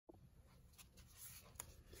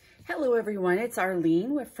Hello everyone, it's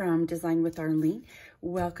Arlene from Design with Arlene.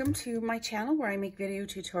 Welcome to my channel where I make video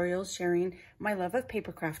tutorials sharing my love of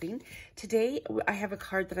paper crafting. Today I have a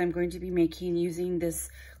card that I'm going to be making using this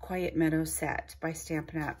Quiet Meadow set by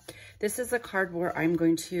Stampin'. This is a card where I'm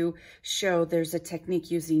going to show there's a technique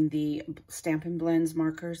using the Stampin' blends,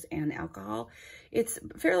 markers, and alcohol. It's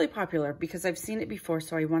fairly popular because I've seen it before,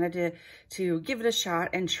 so I wanted to give it a shot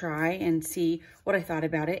and try and see what I thought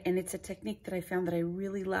about it. And it's a technique that I found that I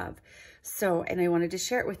really love. So, and I wanted to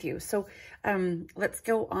share it with you. So let's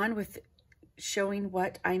go on with showing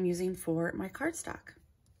what I'm using for my cardstock.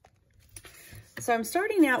 So I'm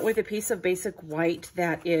starting out with a piece of basic white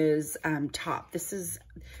that is top. This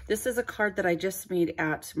is a card that I just made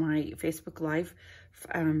at my Facebook Live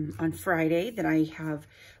on Friday that I have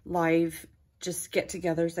live just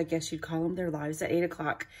get-togethers, I guess you'd call them. They're lives at 8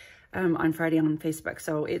 o'clock on Friday on Facebook.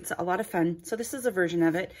 So it's a lot of fun. So this is a version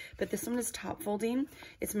of it, but this one is top folding.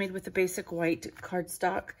 It's made with the basic white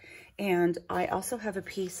cardstock. And I also have a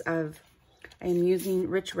piece of, I'm using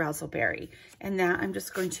Rich Razzleberry. And that I'm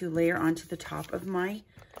just going to layer onto the top of my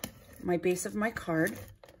base of my card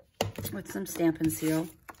with some Stampin' Seal.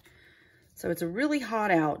 So it's really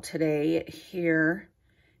hot out today here.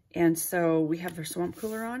 And so we have our swamp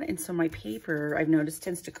cooler on. And so my paper, I've noticed,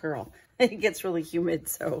 tends to curl. It gets really humid,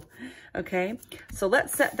 so, okay. So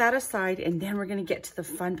let's set that aside, and then we're gonna get to the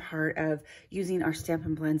fun part of using our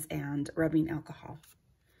Stampin' blends and rubbing alcohol.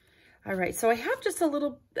 All right, so I have just a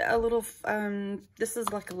little, this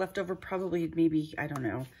is like a leftover, probably maybe, I don't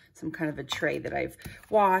know, some kind of a tray that I've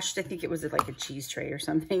washed. I think it was like a cheese tray or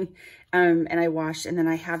something. And I washed, and then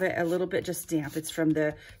I have it a little bit just damp. It's from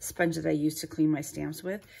the sponge that I use to clean my stamps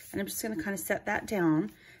with. And I'm just gonna kind of set that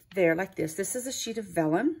down there like this. This is a sheet of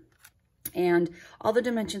vellum. And all the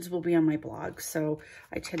dimensions will be on my blog, so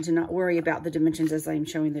I tend to not worry about the dimensions as I'm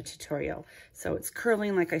showing the tutorial. So it's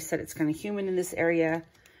curling, like I said, it's kind of humid in this area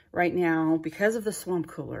right now because of the swamp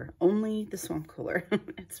cooler, only the swamp cooler.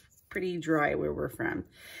 It's pretty dry where we're from.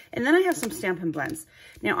 And then I have some Stampin' blends.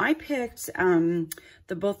 Now I picked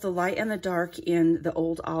both the light and the dark in the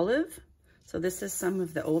Old Olive. So this is some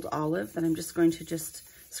of the Old Olive that I'm just going to just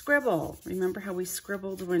scribble. Remember how we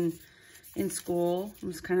scribbled when in school? It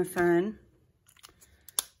was kind of fun.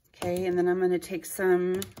 Okay, and then I'm going to take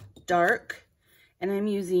some dark, and I'm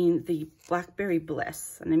using the Blackberry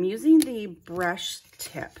Bliss, and I'm using the brush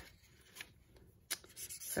tip.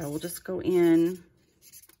 So we'll just go in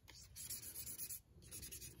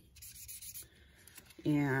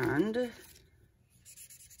and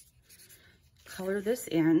color this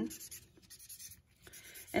in.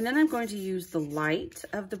 And then I'm going to use the light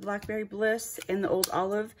of the Blackberry Bliss and the Old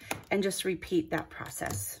Olive and just repeat that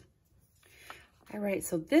process. All right,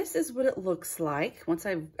 so this is what it looks like once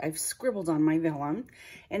I've scribbled on my vellum.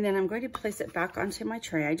 And then I'm going to place it back onto my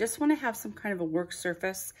tray. I just want to have some kind of a work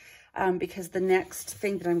surface because the next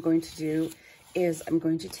thing that I'm going to do is I'm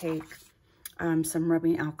going to take some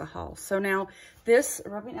rubbing alcohol. So now this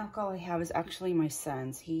rubbing alcohol I have is actually my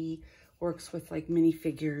son's. He works with like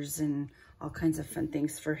minifigures and all kinds of fun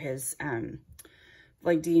things for his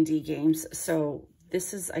like D&D games. So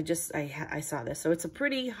this is, I saw this. So it's a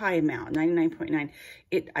pretty high amount,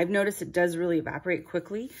 99.9. I've noticed it does really evaporate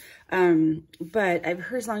quickly. But I've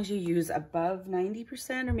heard as long as you use above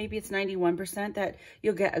 90%, or maybe it's 91%, that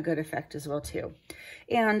you'll get a good effect as well too.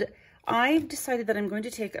 And I've decided that I'm going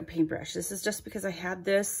to take a paintbrush. This is just because I had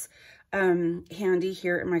this handy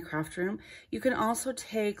here in my craft room. You can also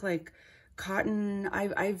take like cotton.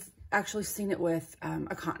 I've actually seen it with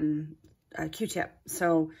a cotton Q-tip,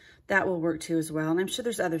 so that will work too as well. And I'm sure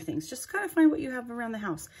there's other things. Just kind of find what you have around the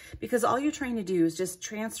house, because all you're trying to do is just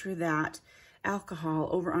transfer that alcohol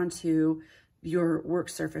over onto your work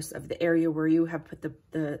surface of the area where you have put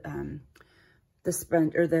the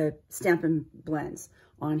sponge or the Stampin' blends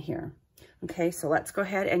on here. Okay, so let's go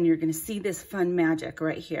ahead, and you're going to see this fun magic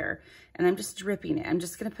right here. And I'm just dripping it. I'm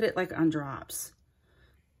just going to put it like on drops.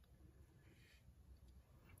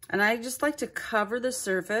 And I just like to cover the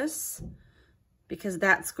surface because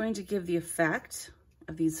that's going to give the effect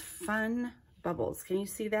of these fun bubbles. Can you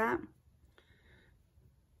see that?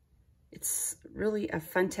 It's really a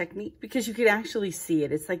fun technique because you can actually see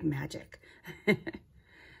it. It's like magic.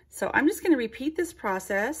 So I'm just going to repeat this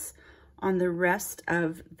process on the rest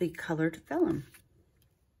of the colored vellum.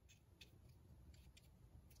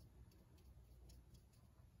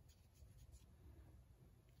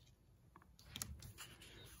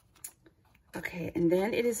 Okay, and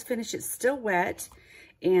then it is finished. It's still wet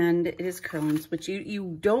and it is curling, which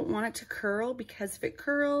you don't want it to curl, because if it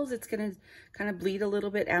curls, it's gonna kind of bleed a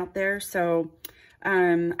little bit out there. So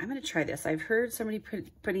I'm going to try this. I've heard somebody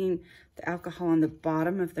putting the alcohol on the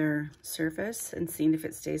bottom of their surface and seeing if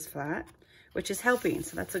it stays flat, which is helping.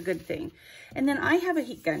 So that's a good thing. And then I have a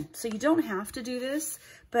heat gun. So you don't have to do this,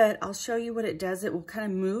 but I'll show you what it does. It will kind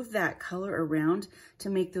of move that color around to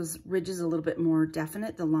make those ridges a little bit more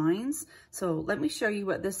definite, the lines. So let me show you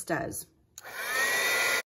what this does.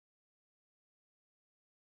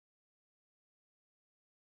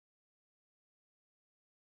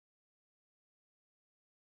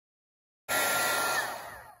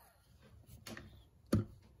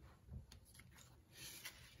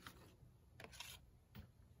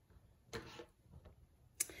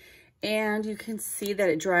 And you can see that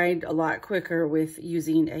it dried a lot quicker with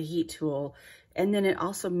using a heat tool. And then it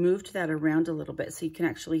also moved that around a little bit so you can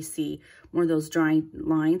actually see more of those drying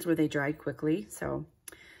lines where they dried quickly. So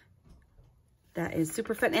that is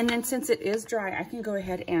super fun. And then since it is dry, I can go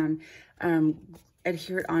ahead and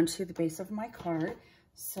adhere it onto the base of my card.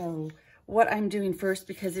 So what I'm doing first,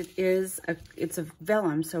 because it's a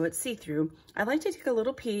vellum, so it's see-through, I like to take a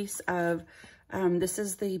little piece of, this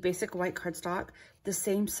is the basic white cardstock, the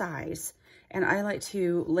same size. And I like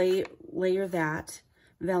to layer that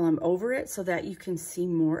vellum over it so that you can see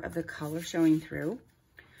more of the color showing through.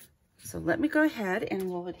 So let me go ahead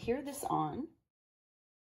and we'll adhere this on.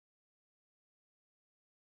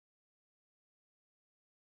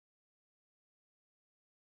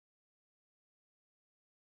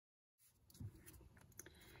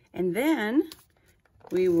 And then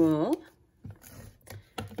we will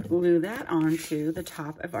glue that onto the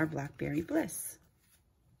top of our Blackberry Bliss.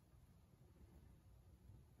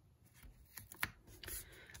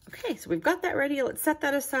 Okay, so we've got that ready. Let's set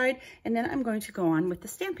that aside, and then I'm going to go on with the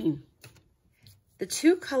stamping. The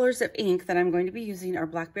two colors of ink that I'm going to be using are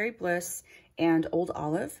Blackberry Bliss and Old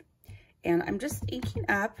Olive, and I'm just inking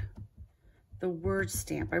up the word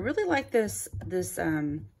stamp. I really like this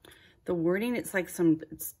the wording. It's like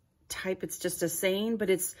it's type, it's just a saying, but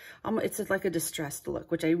it's like a distressed look,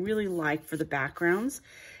 which I really like for the backgrounds.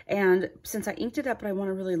 And since I inked it up, but I want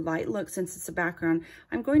a really light look since it's a background,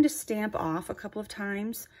 I'm going to stamp off a couple of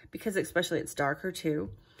times because especially it's darker too.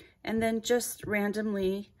 And then just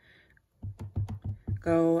randomly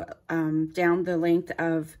go down the length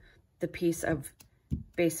of the piece of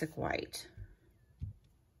basic white.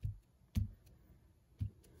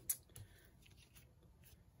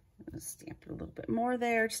 Stamp it a little bit more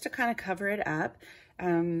there just to kind of cover it up.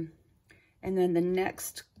 And then the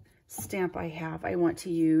next stamp I want to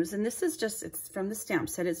use, and this is just, it's from the stamp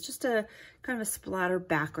set, it's just a kind of a splatter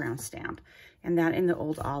background stamp, and that in the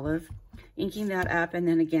Old Olive, inking that up, and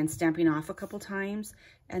then again stamping off a couple times,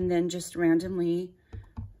 and then just randomly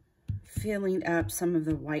filling up some of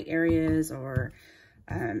the white areas, or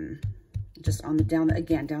just on the down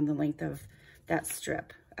the length of that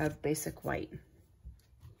strip of basic white.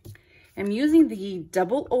 I'm using the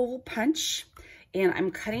double oval punch, and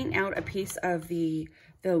I'm cutting out a piece of the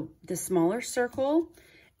smaller circle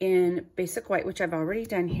in basic white, which I've already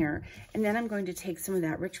done here. And then I'm going to take some of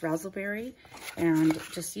that rich raspberry and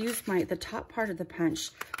just use the top part of the punch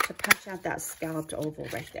to punch out that scalloped oval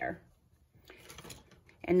right there.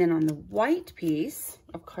 And then on the white piece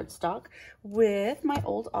of cardstock with my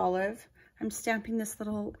Old Olive, I'm stamping this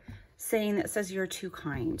little saying that says "You're too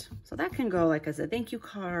kind." So that can go like as a thank you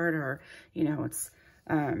card, or, you know, it's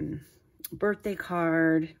birthday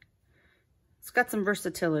card. It's got some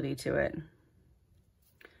versatility to it.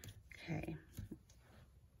 Okay.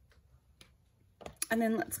 And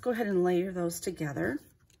then let's go ahead and layer those together.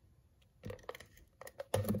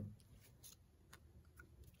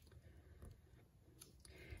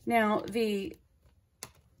 Now, the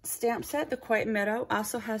stamp set, the Quiet Meadow,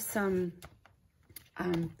 also has some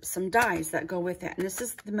dies that go with it. And this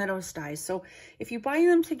is the Meadows dies. So if you buy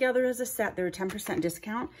them together as a set, they're a 10%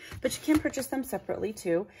 discount, but you can purchase them separately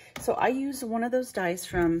too. So I use one of those dies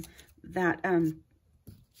from that,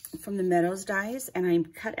 from the Meadows dies, and I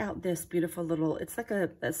cut out this beautiful little, it's like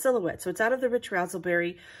a silhouette. So it's out of the rich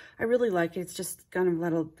raspberry. I really like it. It's just kind of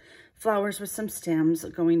little flowers with some stems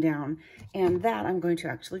going down. And that I'm going to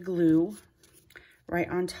actually glue right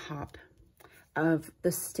on top of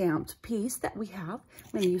the stamped piece that we have.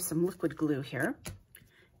 I'm going to use some liquid glue here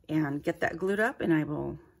and get that glued up, and I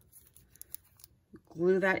will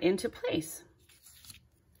glue that into place.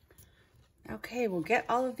 Okay, we'll get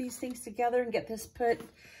all of these things together and get this put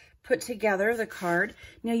together, the card.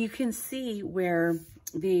 Now you can see where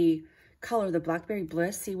the color, the Blackberry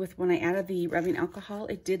Bliss, see with when I added the rubbing alcohol,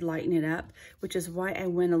 it did lighten it up, which is why I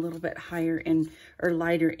went a little bit higher or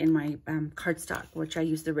lighter in my cardstock, which I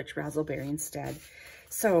used the rich raspberry instead.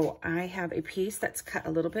 So I have a piece that's cut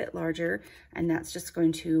a little bit larger, and that's just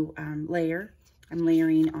going to layer I'm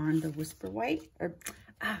layering on the Whisper White, or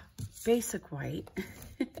Basic White.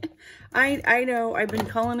 I know, I've been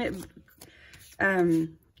calling it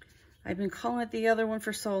the other one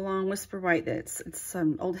for so long, Whisper White, that it's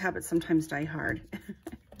some old habits sometimes die hard.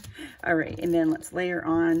 All right, and then let's layer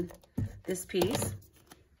on this piece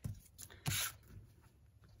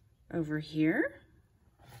over here.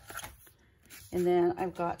 And then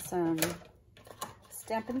I've got some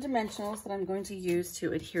Stampin' Dimensionals that I'm going to use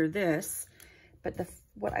to adhere this. But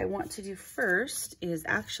what I want to do first is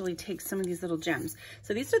actually take some of these little gems.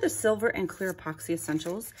 So these are the Silver and Clear Epoxy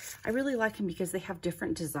Essentials. I really like them because they have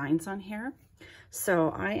different designs on here. So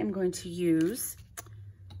I am going to use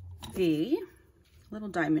the little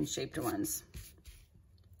diamond shaped ones.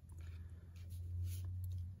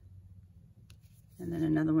 And then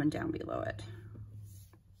another one down below it.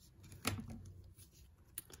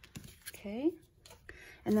 Okay.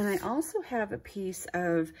 And then I also have a piece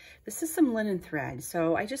of, this is some linen thread.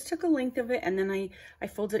 So I just took a length of it and then I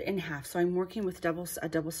folded it in half. So I'm working with a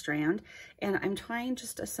double strand, and I'm tying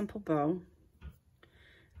just a simple bow.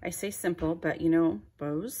 I say simple, but you know,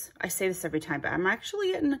 bows, I say this every time, but I'm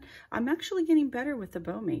actually getting better with the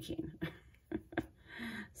bow making.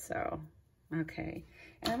 So, okay.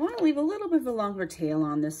 And I want to leave a little bit of a longer tail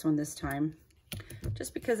on this one this time,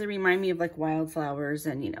 just because they remind me of like wildflowers,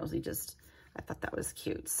 and you know, I thought that was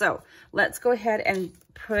cute. So let's go ahead and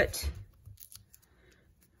put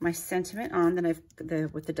my sentiment on that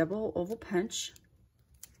with the double oval punch.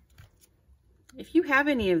 If you have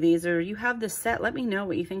any of these, or you have this set, let me know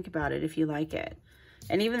what you think about it, if you like it.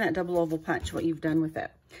 And even that double oval punch, what you've done with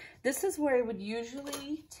it. This is where I would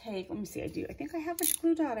usually take, let me see, I think I have a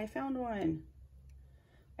glue dot. I found one.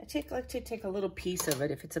 I like to take a little piece of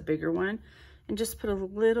it if it's a bigger one, and just put a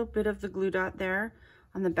little bit of the glue dot there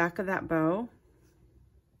on the back of that bow.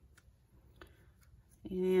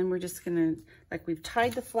 And we're just gonna, like, we've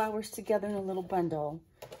tied the flowers together in a little bundle.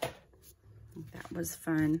 That was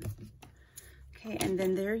fun. Okay, and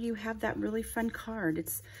then there you have that really fun card.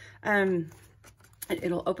 It's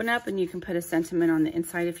it'll open up and you can put a sentiment on the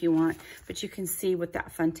inside if you want, but you can see what that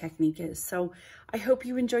fun technique is. So I hope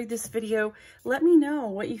you enjoyed this video. Let me know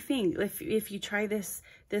what you think. If you try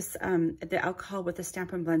the alcohol with the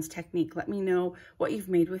Stampin' Blends technique, let me know what you've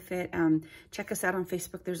made with it. Check us out on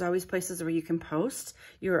Facebook. There's always places where you can post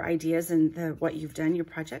your ideas and what you've done, your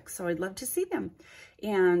projects. So I'd love to see them.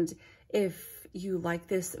 And if you like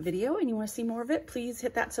this video and you want to see more of it, please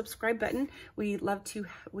hit that subscribe button. We'd love to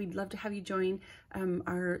have you join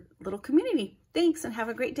our little community. Thanks, and have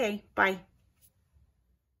a great day. Bye.